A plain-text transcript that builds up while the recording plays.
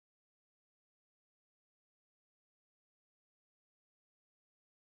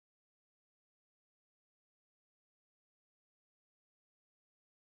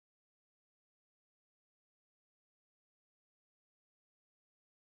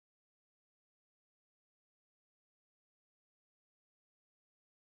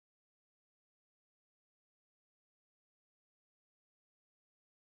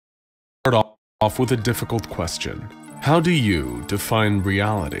Start off with a difficult question. How do you define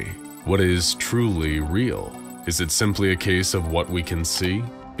reality? What is truly real? Is it simply a case of what we can see?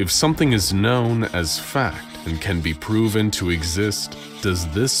 If something is known as fact and can be proven to exist,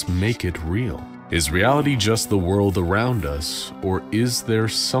 does this make it real? Is reality just the world around us, or is there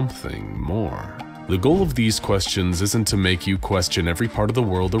something more? The goal of these questions isn't to make you question every part of the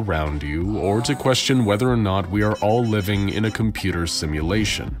world around you, or to question whether or not we are all living in a computer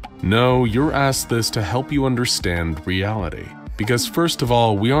simulation. No, you're asked this to help you understand reality. Because first of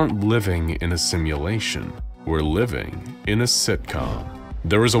all, we aren't living in a simulation. We're living in a sitcom.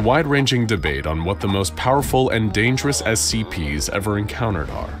 There is a wide-ranging debate on what the most powerful and dangerous SCPs ever encountered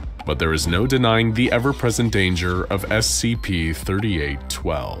are, but there is no denying the ever-present danger of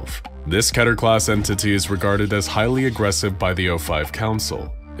SCP-3812. This Keter-class entity is regarded as highly aggressive by the O5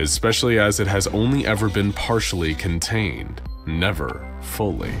 Council, especially as it has only ever been partially contained, never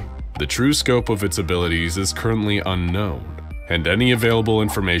fully. The true scope of its abilities is currently unknown, and any available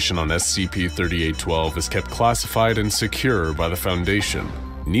information on SCP-3812 is kept classified and secure by the Foundation.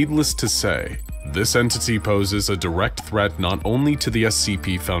 Needless to say, this entity poses a direct threat not only to the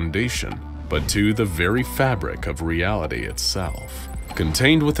SCP Foundation, but to the very fabric of reality itself.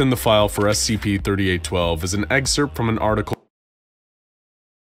 Contained within the file for SCP-3812 is an excerpt from an article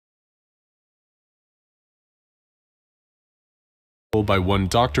by one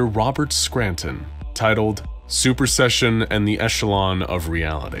Dr. Robert Scranton, titled Supersession and the Echelon of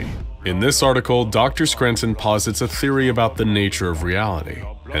Reality. In this article, Dr. Scranton posits a theory about the nature of reality,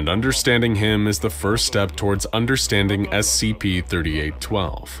 and understanding him is the first step towards understanding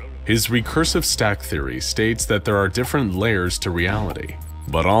SCP-3812. His recursive stack theory states that there are different layers to reality,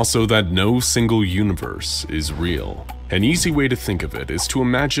 but also that no single universe is real. An easy way to think of it is to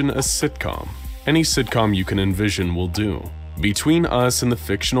imagine a sitcom. Any sitcom you can envision will do. Between us and the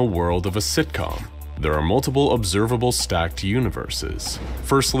fictional world of a sitcom, there are multiple observable stacked universes.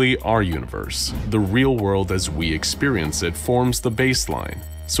 Firstly, our universe, the real world as we experience it, forms the baseline.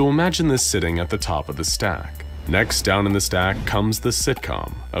 So imagine this sitting at the top of the stack. Next down in the stack comes the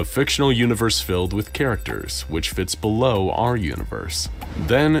sitcom, a fictional universe filled with characters, which fits below our universe.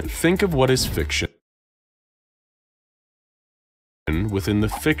 Then think of what is fiction within the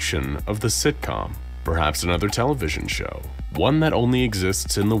fiction of the sitcom. Perhaps another television show, one that only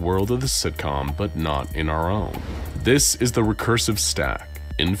exists in the world of the sitcom but not in our own. This is the recursive stack,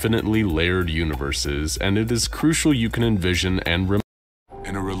 infinitely layered universes, and it is crucial you can envision and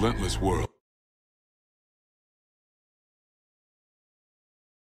in a relentless world.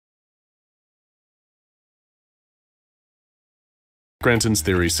 Scranton's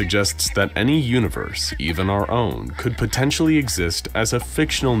theory suggests that any universe, even our own, could potentially exist as a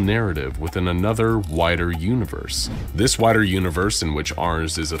fictional narrative within another, wider universe. This wider universe, in which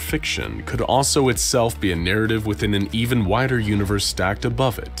ours is a fiction, could also itself be a narrative within an even wider universe stacked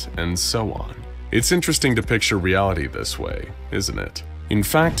above it, and so on. It's interesting to picture reality this way, isn't it? In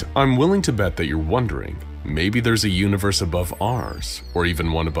fact, I'm willing to bet that you're wondering, maybe there's a universe above ours, or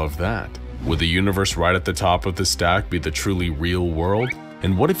even one above that. Would the universe right at the top of the stack be the truly real world?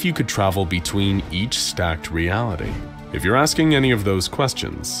 And what if you could travel between each stacked reality? If you're asking any of those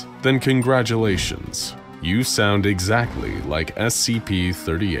questions, then congratulations. You sound exactly like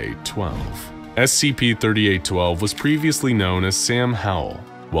SCP-3812. SCP-3812 was previously known as Sam Howell.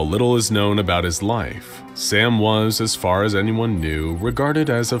 While little is known about his life, Sam was, as far as anyone knew,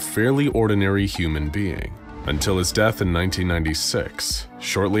 regarded as a fairly ordinary human being. Until his death in 1996,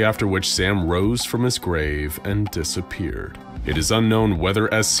 shortly after which Sam rose from his grave and disappeared. It is unknown whether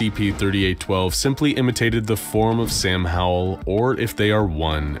SCP-3812 simply imitated the form of Sam Howell or if they are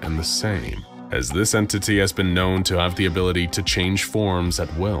one and the same, as this entity has been known to have the ability to change forms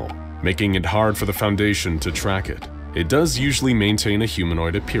at will, making it hard for the Foundation to track it. It does usually maintain a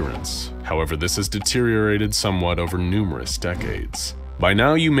humanoid appearance, however this has deteriorated somewhat over numerous decades. By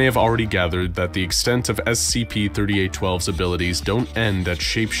now you may have already gathered that the extent of SCP-3812's abilities don't end at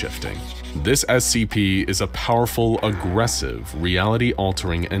shapeshifting. This SCP is a powerful, aggressive,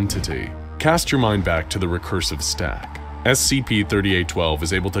 reality-altering entity. Cast your mind back to the recursive stack. SCP-3812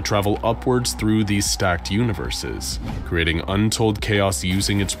 is able to travel upwards through these stacked universes, creating untold chaos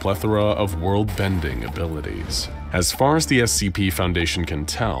using its plethora of world-bending abilities. As far as the SCP Foundation can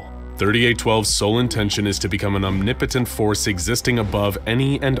tell, 3812's sole intention is to become an omnipotent force existing above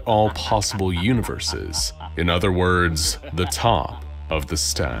any and all possible universes. In other words, the top of the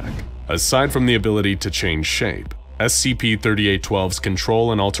stack. Aside from the ability to change shape, SCP-3812's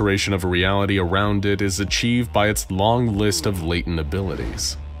control and alteration of reality around it is achieved by its long list of latent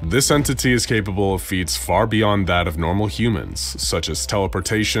abilities. This entity is capable of feats far beyond that of normal humans, such as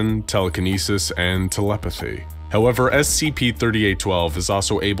teleportation, telekinesis, and telepathy. However, SCP-3812 is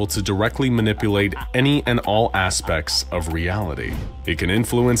also able to directly manipulate any and all aspects of reality. It can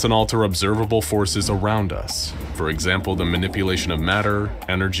influence and alter observable forces around us. For example, the manipulation of matter,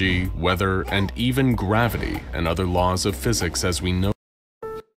 energy, weather, and even gravity and other laws of physics as we know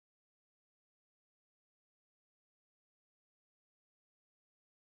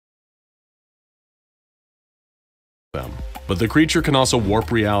them. But the creature can also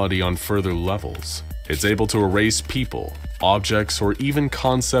warp reality on further levels. It's able to erase people, objects, or even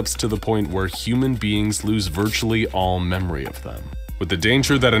concepts to the point where human beings lose virtually all memory of them. With the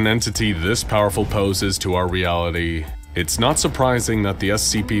danger that an entity this powerful poses to our reality, it's not surprising that the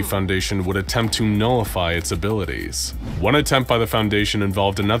SCP Foundation would attempt to nullify its abilities. One attempt by the Foundation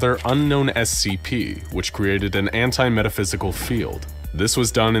involved another unknown SCP, which created an anti-metaphysical field. This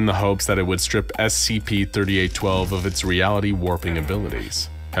was done in the hopes that it would strip SCP-3812 of its reality warping abilities.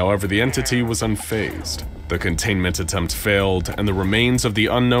 However, the entity was unfazed. The containment attempt failed, and the remains of the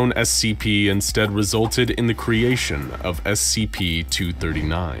unknown SCP instead resulted in the creation of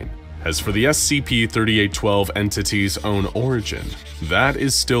SCP-239. As for the SCP-3812 entity's own origin, that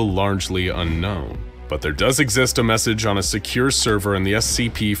is still largely unknown. But there does exist a message on a secure server in the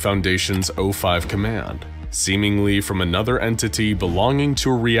SCP Foundation's O5 command, seemingly from another entity belonging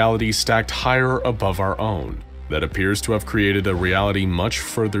to a reality stacked higher above our own, that appears to have created a reality much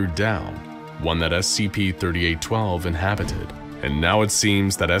further down, one that SCP-3812 inhabited. And now it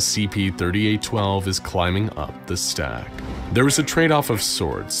seems that SCP-3812 is climbing up the stack. There is a trade-off of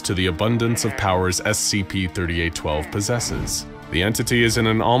sorts to the abundance of powers SCP-3812 possesses. The entity is in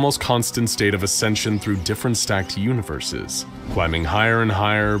an almost constant state of ascension through different stacked universes, climbing higher and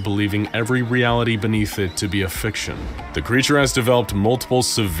higher, believing every reality beneath it to be a fiction. The creature has developed multiple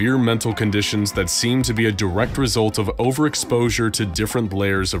severe mental conditions that seem to be a direct result of overexposure to different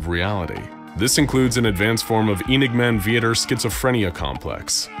layers of reality. This includes an advanced form of Enigman-Viator schizophrenia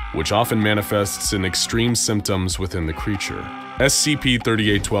complex, which often manifests in extreme symptoms within the creature.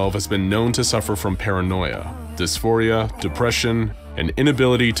 SCP-3812 has been known to suffer from paranoia, dysphoria, depression, and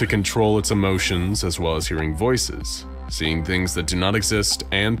inability to control its emotions, as well as hearing voices, seeing things that do not exist,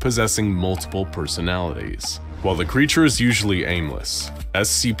 and possessing multiple personalities. While the creature is usually aimless,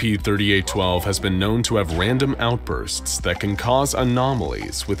 SCP-3812 has been known to have random outbursts that can cause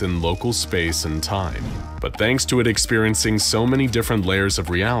anomalies within local space and time. But thanks to it experiencing so many different layers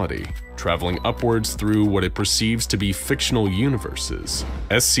of reality, traveling upwards through what it perceives to be fictional universes,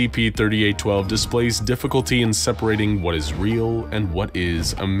 SCP-3812 displays difficulty in separating what is real and what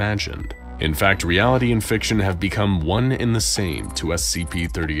is imagined. In fact, reality and fiction have become one and the same to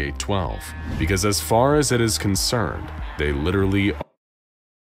SCP-3812, because as far as it is concerned, they literally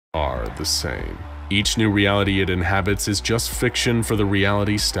are the same. Each new reality it inhabits is just fiction for the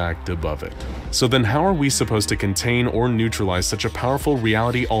reality stacked above it. So then how are we supposed to contain or neutralize such a powerful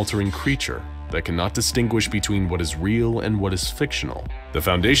reality-altering creature that cannot distinguish between what is real and what is fictional? The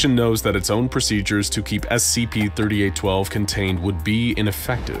Foundation knows that its own procedures to keep SCP-3812 contained would be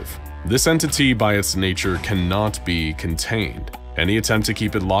ineffective. This entity, by its nature, cannot be contained. Any attempt to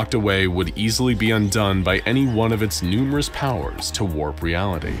keep it locked away would easily be undone by any one of its numerous powers to warp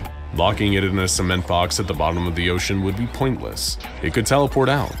reality. Locking it in a cement box at the bottom of the ocean would be pointless. It could teleport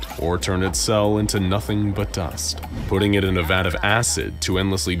out, or turn its cell into nothing but dust. Putting it in a vat of acid to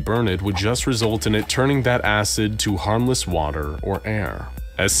endlessly burn it would just result in it turning that acid to harmless water or air.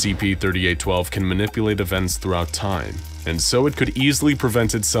 SCP-3812 can manipulate events throughout time, and so it could easily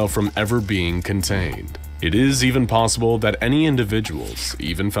prevent itself from ever being contained. It is even possible that any individuals,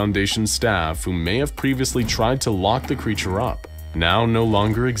 even Foundation staff who may have previously tried to lock the creature up, now no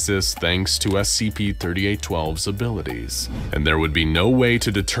longer exist thanks to SCP-3812's abilities. And there would be no way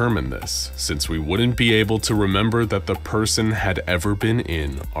to determine this, since we wouldn't be able to remember that the person had ever been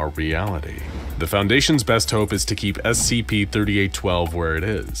in our reality. The Foundation's best hope is to keep SCP-3812 where it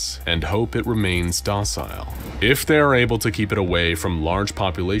is, and hope it remains docile. If they are able to keep it away from large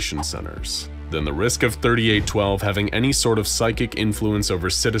population centers, then the risk of 3812 having any sort of psychic influence over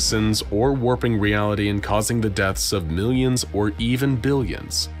citizens or warping reality and causing the deaths of millions or even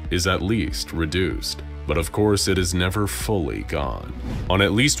billions is at least reduced. But of course, it is never fully gone. On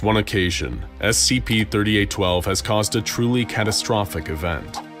at least one occasion, SCP-3812 has caused a truly catastrophic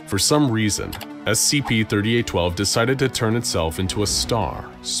event. For some reason, SCP-3812 decided to turn itself into a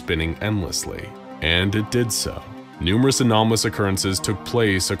star, spinning endlessly. And it did so. Numerous anomalous occurrences took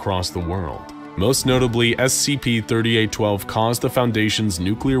place across the world. Most notably, SCP-3812 caused the Foundation's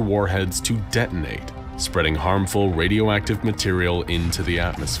nuclear warheads to detonate, spreading harmful radioactive material into the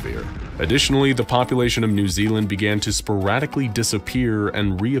atmosphere. Additionally, the population of New Zealand began to sporadically disappear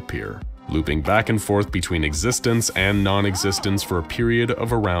and reappear, looping back and forth between existence and non-existence for a period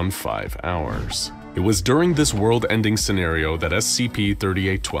of around 5 hours. It was during this world-ending scenario that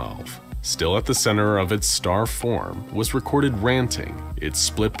SCP-3812, still at the center of its star form, was recorded ranting, its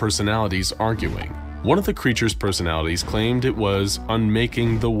split personalities arguing. One of the creature's personalities claimed it was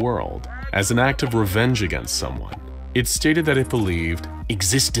unmaking the world, as an act of revenge against someone. It stated that it believed,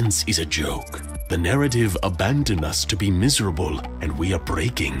 "Existence is a joke. The narrative abandoned us to be miserable, and we are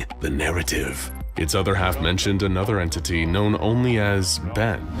breaking the narrative." Its other half mentioned another entity known only as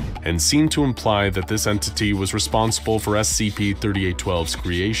Ben, and seemed to imply that this entity was responsible for SCP-3812's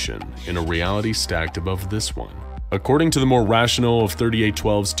creation in a reality stacked above this one. According to the more rational of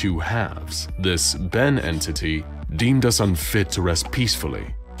 3812's two halves, this Ben entity deemed us unfit to rest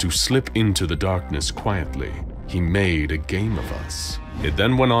peacefully, to slip into the darkness quietly. He made a game of us. It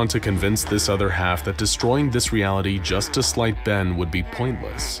then went on to convince this other half that destroying this reality just to slight Ben would be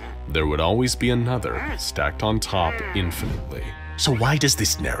pointless. There would always be another, stacked on top infinitely. "So why does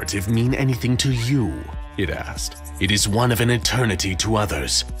this narrative mean anything to you?" it asked. "It is one of an eternity to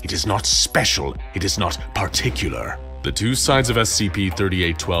others. It is not special. It is not particular." The two sides of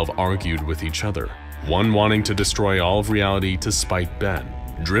SCP-3812 argued with each other, one wanting to destroy all of reality to spite Ben,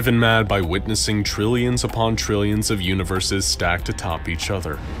 driven mad by witnessing trillions upon trillions of universes stacked atop each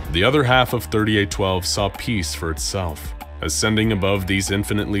other. The other half of 3812 saw peace for itself, ascending above these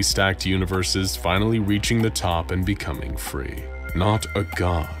infinitely stacked universes, finally reaching the top and becoming free. Not a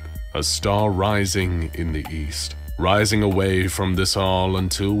god, a star rising in the east, rising away from this all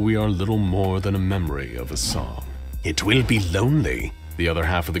until we are little more than a memory of a song. "It will be lonely," the other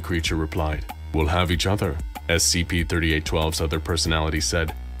half of the creature replied. "We'll have each other," SCP-3812's other personality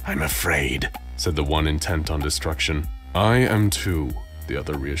said. "I'm afraid," said the one intent on destruction. "I am too," the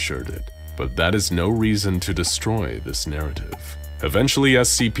other reassured it. "But that is no reason to destroy this narrative." Eventually,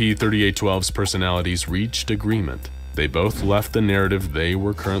 SCP-3812's personalities reached agreement. They both left the narrative they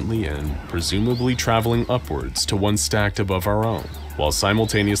were currently in, presumably traveling upwards to one stacked above our own, while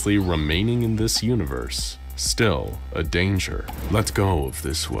simultaneously remaining in this universe. Still a danger. Let go of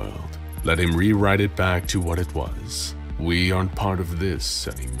this world. Let him rewrite it back to what it was. We aren't part of this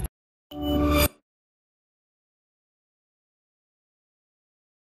anymore.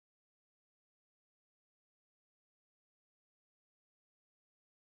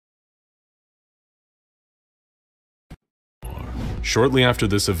 Shortly after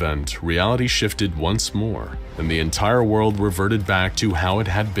this event, reality shifted once more, and the entire world reverted back to how it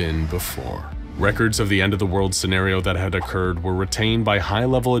had been before. Records of the end-of-the-world scenario that had occurred were retained by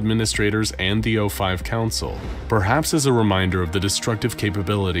high-level administrators and the O5 Council, perhaps as a reminder of the destructive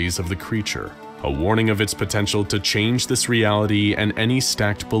capabilities of the creature, a warning of its potential to change this reality and any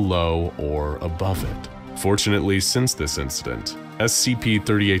stacked below or above it. Fortunately, since this incident,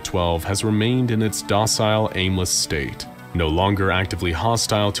 SCP-3812 has remained in its docile, aimless state, no longer actively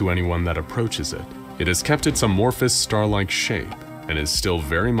hostile to anyone that approaches it. It has kept its amorphous star-like shape, and is still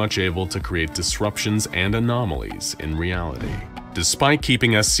very much able to create disruptions and anomalies in reality. Despite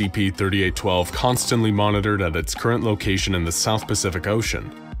keeping SCP-3812 constantly monitored at its current location in the South Pacific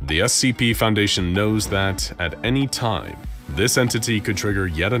Ocean, the SCP Foundation knows that, at any time, this entity could trigger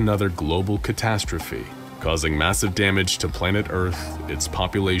yet another global catastrophe, causing massive damage to planet Earth, its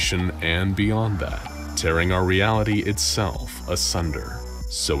population, and beyond that, tearing our reality itself asunder.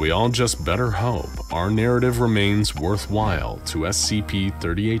 So we all just better hope our narrative remains worthwhile to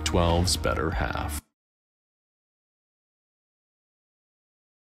SCP-3812's better half.